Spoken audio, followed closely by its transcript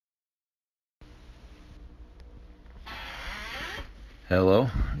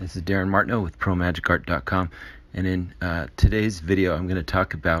Hello, this is Darren Martineau with ProMagicArt.com, and in today's video I'm going to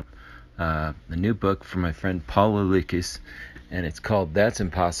talk about a new book from my friend Paul Lelekis, and it's called That's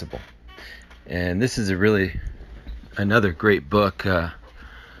Impossible. And this is another great book.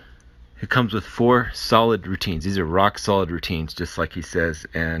 It comes with 4 solid routines. These are rock solid routines, just like he says,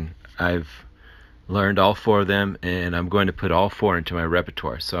 and I've learned all 4 of them, and I'm going to put all 4 into my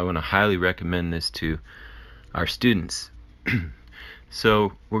repertoire. So I want to highly recommend this to our students.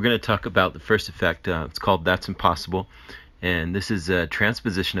 So we're going to talk about the first effect. It's called That's Impossible, and this is a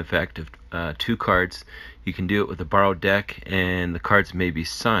transposition effect of 2 cards. You can do it with a borrowed deck, and the cards may be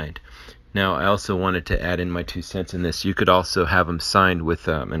signed. Now, I also wanted to add in my 2 cents in this. You could also have them signed with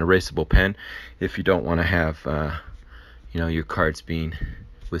an erasable pen if you don't want to have your cards being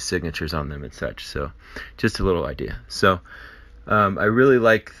with signatures on them and such. So just a little idea. So I really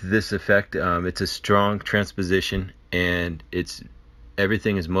like this effect. It's a strong transposition, and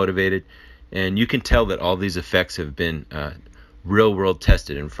everything is motivated, and you can tell that all these effects have been real world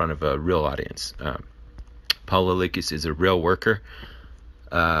tested in front of a real audience. Paul Lelekis is a real worker.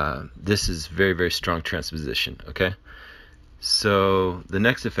 This is very strong transposition. Okay, so the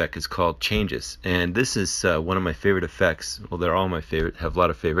next effect is called changes, and this is one of my favorite effects. Well, they're all my favorite, have a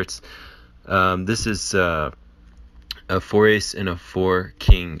lot of favorites. This is a 4-ace and a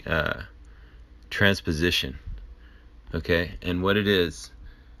 4-king transposition. Okay, and what it is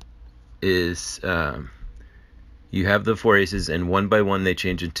you have the 4 aces, and one by one they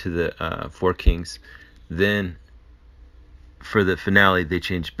change into the 4 kings. Then for the finale they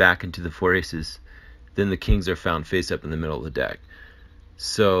change back into the 4 aces. Then the kings are found face up in the middle of the deck.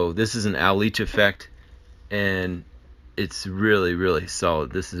 So this is an Leech effect, and it's really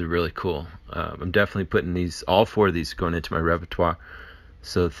solid. This is really cool. I'm definitely putting all 4 of these going into my repertoire.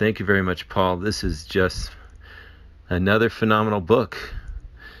 So thank you very much, Paul. This is just another phenomenal book.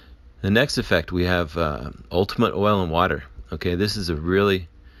 The next effect, we have Ultimate Oil and Water. Okay, this is a really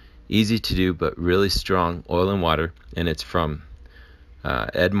easy to do but really strong oil and water, and it's from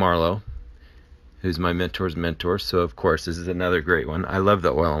Ed Marlo, who's my mentor's mentor. So of course this is another great one. I love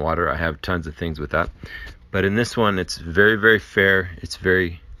the oil and water. I have tons of things with that, but in this one it's very fair. It's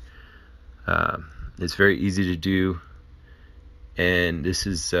very easy to do, and this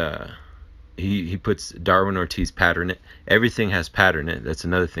is he puts Darwin Ortiz pattern in it. Everything has pattern in it. That's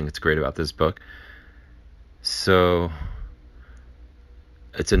another thing that's great about this book. So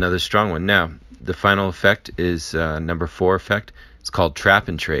it's another strong one. Now, the final effect is number 4 effect. It's called Trap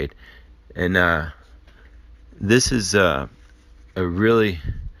and Trade. And this is a really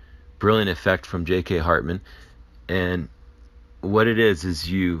brilliant effect from J.K. Hartman. And what it is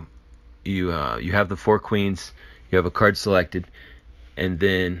you have the 4 queens, you have a card selected, and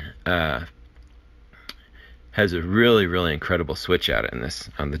then has a really incredible switch at it in this,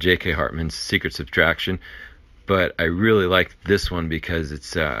 on the J.K. Hartman's Secret Subtraction. But I really like this one because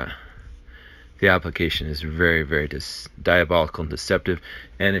it's the application is very diabolical and deceptive,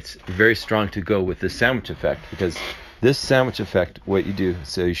 and it's very strong to go with the sandwich effect, because this sandwich effect, what you do,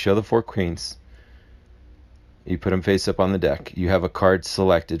 so you show the 4 queens, you put them face up on the deck, you have a card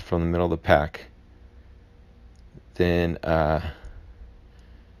selected from the middle of the pack, then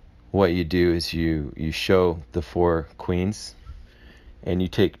what you do is you show the 4 queens, and you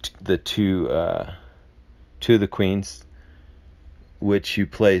take the 2 of the queens, which you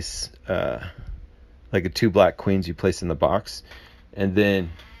place like the 2 black queens you place in the box, and then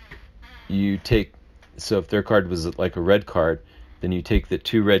you take, so if their card was like a red card, then you take the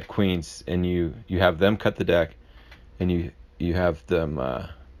 2 red queens and you have them cut the deck, and you have them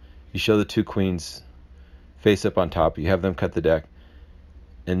you show the 2 queens face up on top, you have them cut the deck,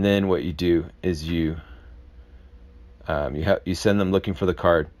 and then what you do is you send them looking for the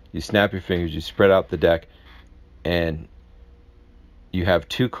card, you snap your fingers, you spread out the deck, and you have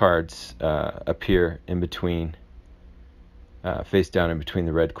 2 cards appear in between, face down in between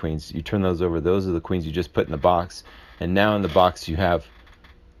the red queens. You turn those over. Those are the queens you just put in the box, and now in the box you have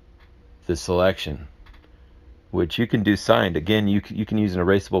the selection, which you can do signed. Again, you can use an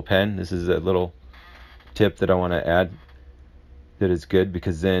erasable pen. This is a little tip that I want to add that is good,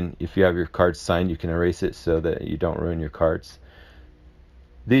 because then if you have your cards signed, you can erase it so that you don't ruin your cards.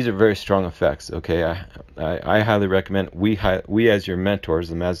 These are very strong effects. Okay, I highly recommend, we as your mentors,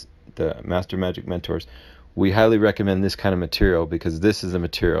 the Master Magic mentors, we highly recommend this kind of material, because this is a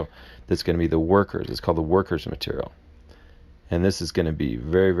material that's going to be the workers. It's called the workers material, and this is going to be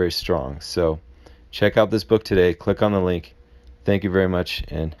very strong. So check out this book today. Click on the link. Thank you very much,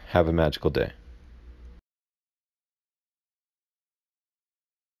 and have a magical day.